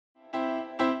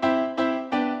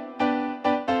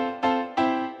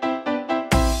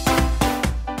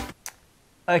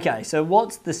Okay, so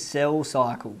what's the cell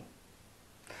cycle?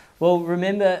 Well,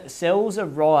 remember, cells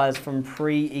arise from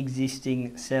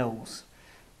pre-existing cells.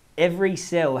 Every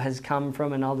cell has come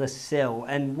from another cell,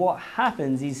 and what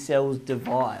happens is cells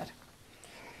divide.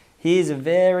 Here's a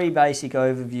very basic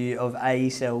overview of a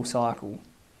cell cycle.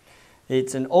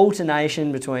 It's an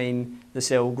alternation between the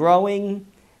cell growing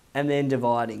and then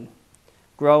dividing.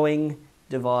 Growing,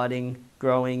 dividing,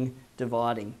 growing,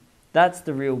 dividing. That's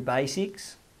the real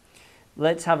basics.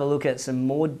 Let's have a look at some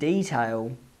more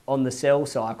detail on the cell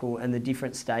cycle and the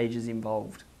different stages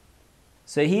involved.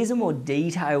 So here's a more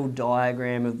detailed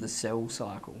diagram of the cell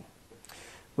cycle.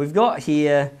 We've got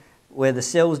here where the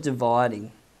cell's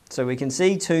dividing. So we can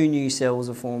see two new cells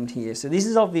are formed here. So this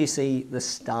is obviously the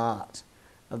start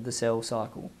of the cell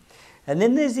cycle. And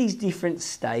then there's these different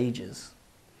stages.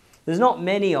 There's not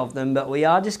many of them, but we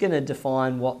are just going to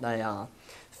define what they are.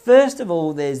 First of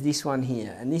all, there's this one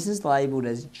here, and this is labelled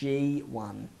as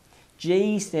G1.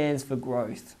 G stands for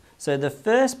growth. So the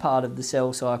first part of the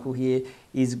cell cycle here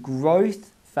is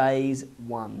growth phase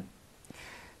 1.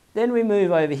 Then we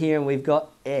move over here and we've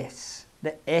got S,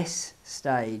 the S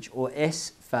stage or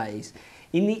S phase.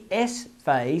 In the S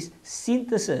phase,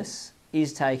 synthesis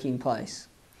is taking place.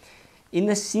 In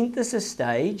the synthesis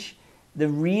stage, the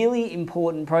really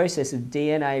important process of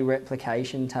DNA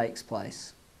replication takes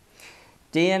place.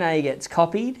 DNA gets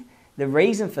copied. The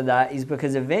reason for that is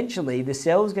because eventually the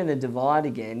cell's going to divide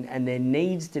again and there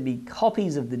needs to be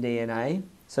copies of the DNA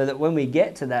so that when we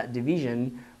get to that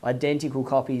division, identical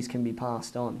copies can be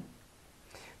passed on.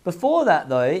 Before that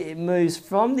though, it moves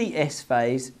from the S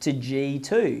phase to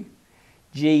G2.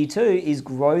 G2 is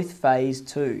growth phase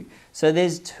 2. So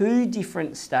there's two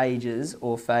different stages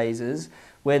or phases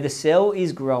where the cell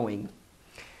is growing.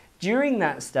 During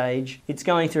that stage, it's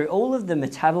going through all of the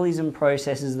metabolism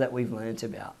processes that we've learnt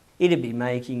about. It'd be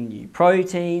making new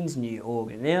proteins, new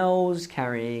organelles,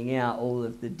 carrying out all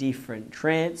of the different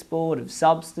transport of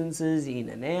substances in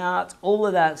and out, all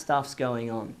of that stuff's going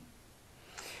on.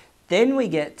 Then we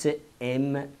get to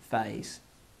M phase.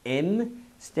 M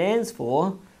stands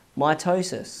for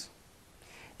mitosis.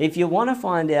 If you want to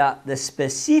find out the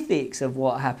specifics of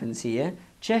what happens here,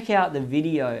 check out the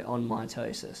video on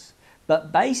mitosis.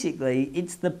 But basically,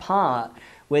 it's the part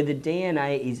where the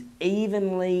DNA is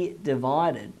evenly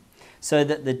divided so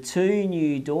that the two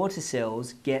new daughter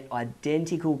cells get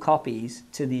identical copies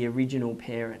to the original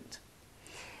parent.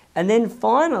 And then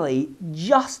finally,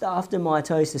 just after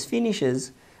mitosis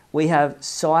finishes, we have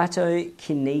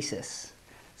cytokinesis.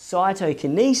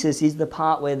 Cytokinesis is the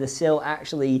part where the cell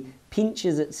actually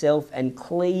pinches itself and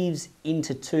cleaves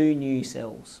into two new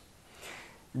cells.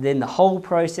 Then the whole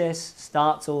process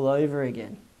starts all over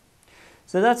again.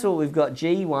 So that's what we've got: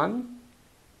 G1,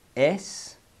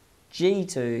 S,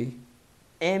 G2,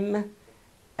 M,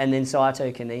 and then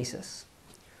cytokinesis.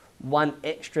 One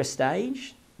extra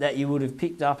stage that you would have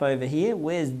picked up over here,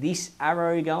 where's this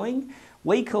arrow going?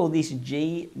 We call this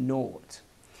G0.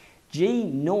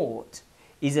 G0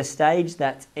 is a stage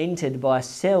that's entered by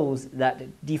cells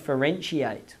that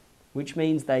differentiate, which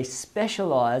means they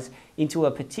specialise into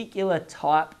a particular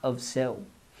type of cell.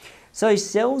 So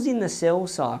cells in the cell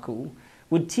cycle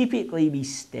would typically be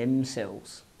stem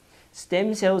cells.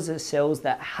 Stem cells are cells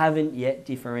that haven't yet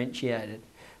differentiated.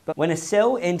 But when a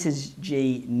cell enters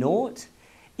G0,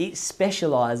 it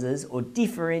specialises or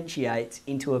differentiates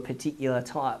into a particular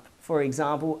type. For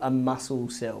example, a muscle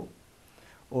cell,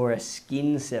 or a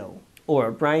skin cell, or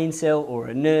a brain cell, or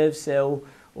a nerve cell,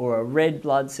 or a red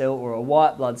blood cell, or a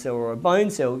white blood cell, or a bone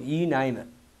cell, you name it.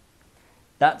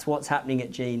 That's what's happening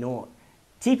at G0.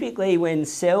 Typically, when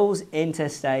cells enter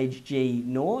stage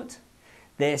G0,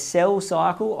 their cell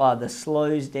cycle either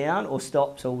slows down or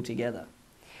stops altogether.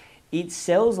 It's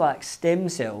cells like stem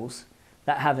cells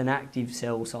that have an active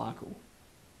cell cycle.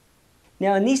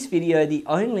 Now in this video, the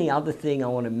only other thing I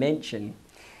want to mention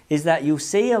is that you'll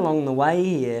see along the way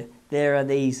here, there are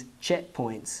these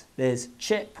checkpoints. There's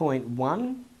checkpoint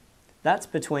 1, that's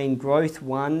between growth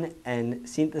 1 and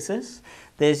synthesis.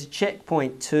 There's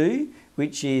checkpoint 2,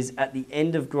 which is at the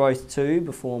end of growth 2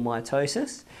 before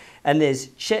mitosis. And there's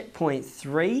checkpoint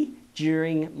 3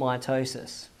 during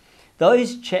mitosis.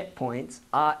 Those checkpoints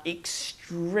are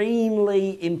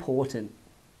extremely important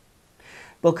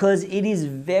because it is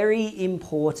very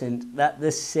important that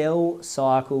the cell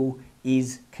cycle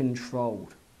is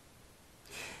controlled.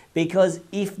 Because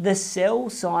if the cell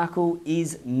cycle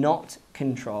is not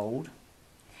controlled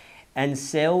and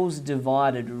cells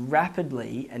divided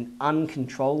rapidly and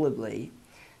uncontrollably,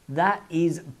 that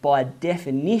is by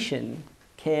definition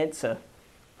cancer.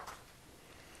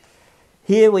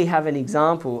 Here we have an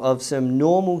example of some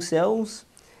normal cells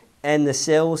and the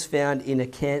cells found in a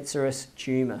cancerous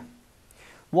tumour.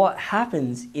 What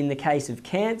happens in the case of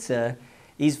cancer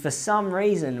is, for some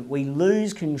reason, we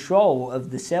lose control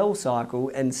of the cell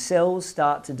cycle and cells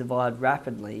start to divide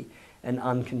rapidly and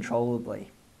uncontrollably.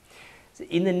 So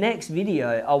in the next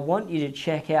video, I want you to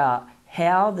check out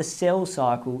how the cell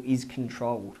cycle is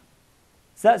controlled.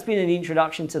 So that's been an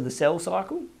introduction to the cell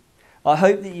cycle. I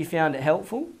hope that you found it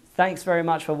helpful. Thanks very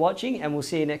much for watching, and we'll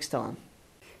see you next time.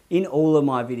 In all of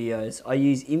my videos, I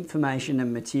use information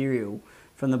and material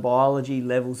from the Biology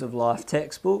Levels of Life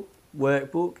textbook,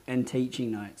 workbook, and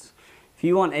teaching notes. If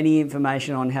you want any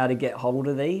information on how to get hold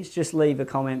of these, just leave a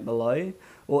comment below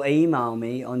or email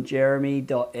me on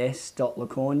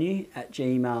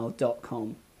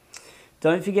jeremy.s.lacornu@gmail.com.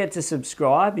 Don't forget to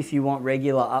subscribe if you want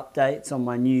regular updates on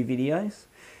my new videos.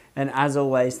 And as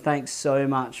always, thanks so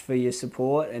much for your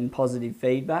support and positive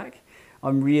feedback.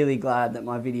 I'm really glad that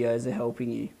my videos are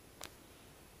helping you.